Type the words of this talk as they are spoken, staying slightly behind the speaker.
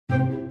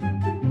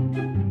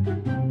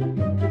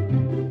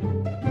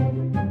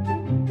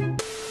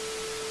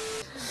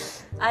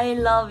I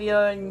love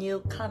your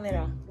new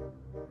camera.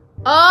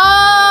 Oh!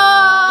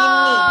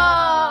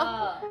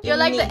 You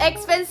like the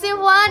expensive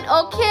one?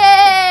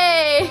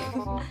 Okay!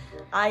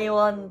 I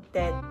want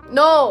that.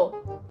 No!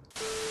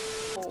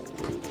 Oh,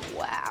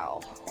 wow.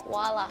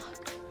 Voila.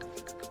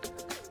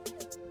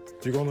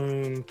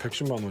 이거는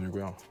 110만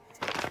원이고요.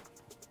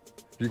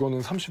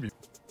 이거는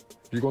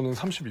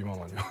 32만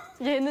원이요.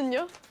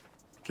 얘는요?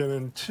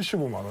 걔는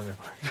 75만 원이요.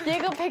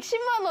 얘가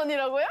 110만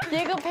원이라고요?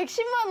 얘가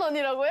 110만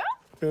원이라고요?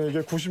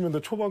 이게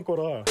 90년대 초반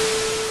거라.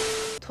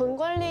 돈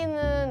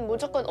관리는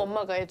무조건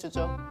엄마가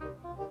해주죠.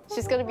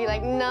 She's gonna be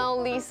like, no,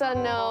 Lisa,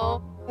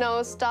 no.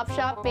 No, stop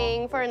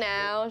shopping for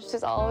now.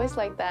 She's always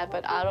like that,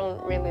 but I don't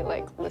really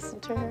like listen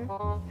to her.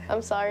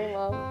 I'm sorry,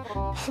 Mom.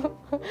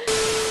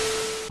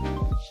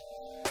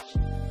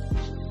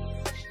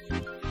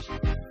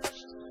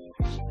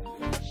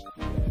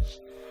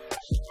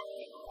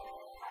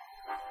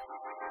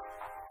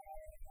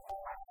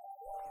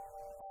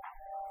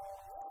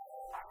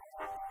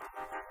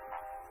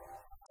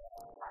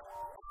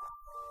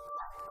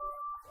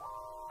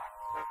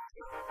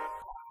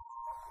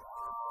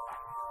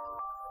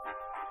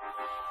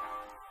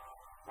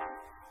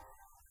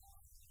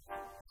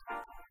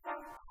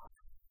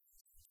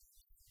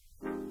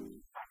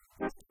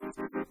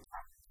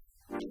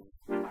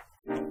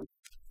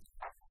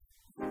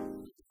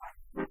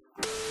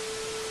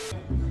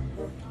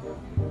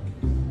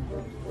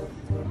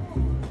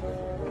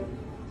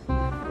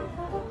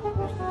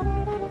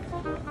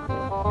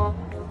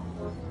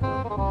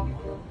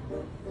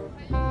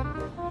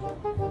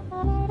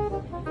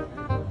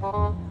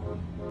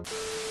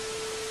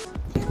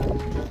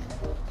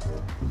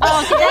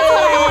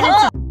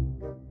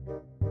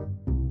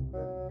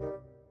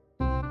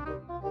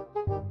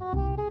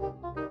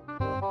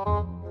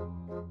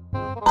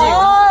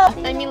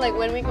 I mean, like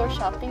when we go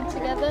shopping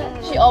together,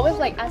 she always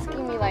like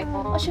asking me like,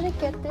 oh, should I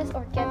get this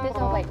or get this?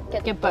 I'm like,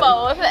 get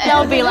both.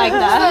 They'll be like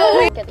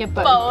that. Get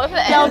both.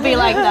 They'll be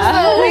like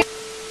that.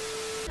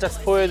 살짝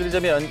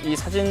스포해드리자면 이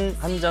사진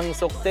한 장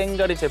속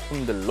땡가리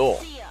제품들로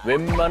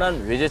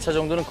웬만한 외제차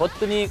정도는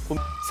거뜬히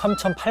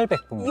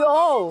 3,800분.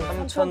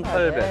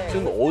 3,800.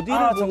 지금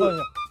어디를 보고?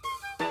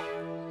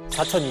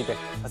 4,200.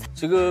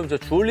 지금 저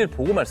주얼리를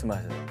보고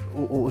말씀하세요.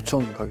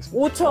 5,000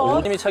 가겠습니다.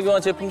 5천? 님이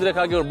착용한 제품들의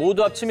가격을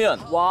모두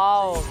합치면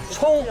와우.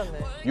 총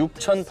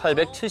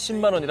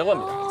 6,870만 원이라고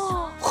합니다.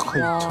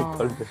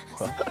 6,800.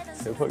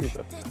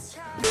 대박이다.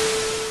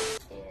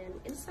 And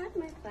inside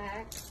my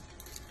bag,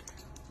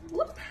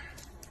 whoop,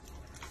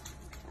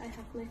 I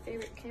have my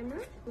favorite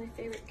camera,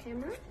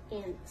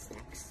 and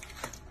snacks.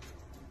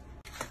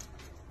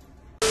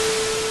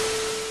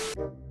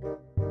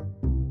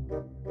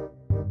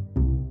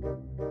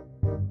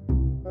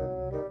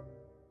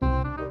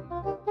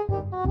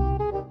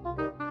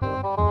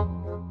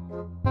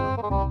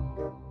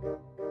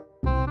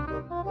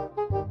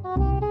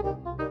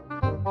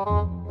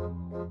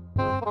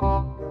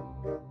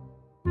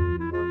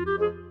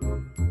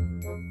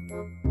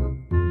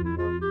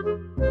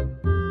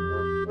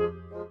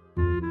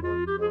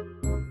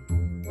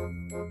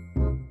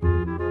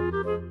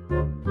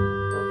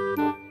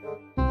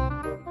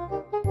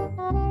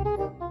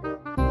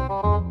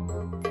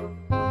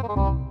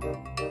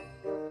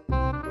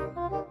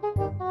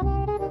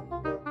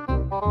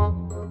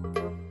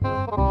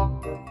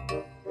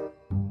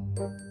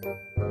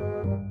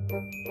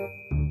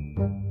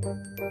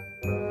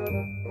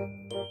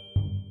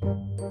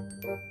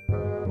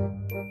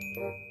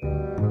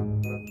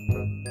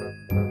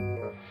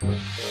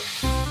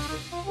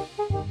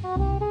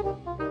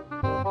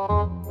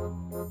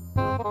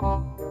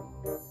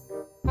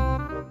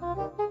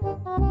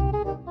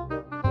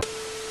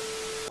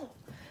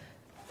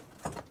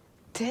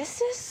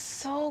 This is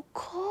so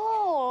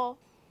cool.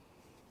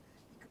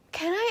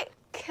 Can I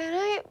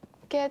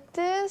get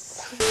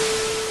this?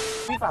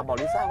 พี่ฝากบอก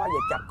ลิซ่าว่าอย่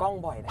าจับกล้อง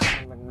บ่อยนะ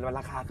มันร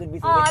าคาขึ้นพี่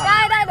ซื้ อ๋อ ไม่ทั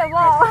น ได้เดี๋ยวบ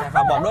อก ฝ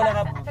ากบอกด้วยนะค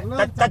รับ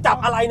จะจับ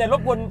อะไรเนี่ยร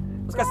บกวน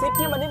กระซิบ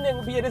พี่มานิดนึง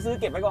พี่จะได้ซื้อ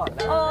เก็บไว้ก่อนน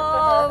ะ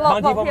บา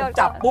งทีพอ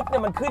จับปุ๊บเนี่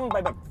ยมันขึ้นไป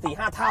แบบ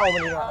 4-5 เท่ามั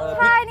นนี่ว่า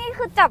ใช่นี่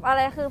คือจับอะไร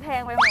คือแพ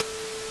งไปหมด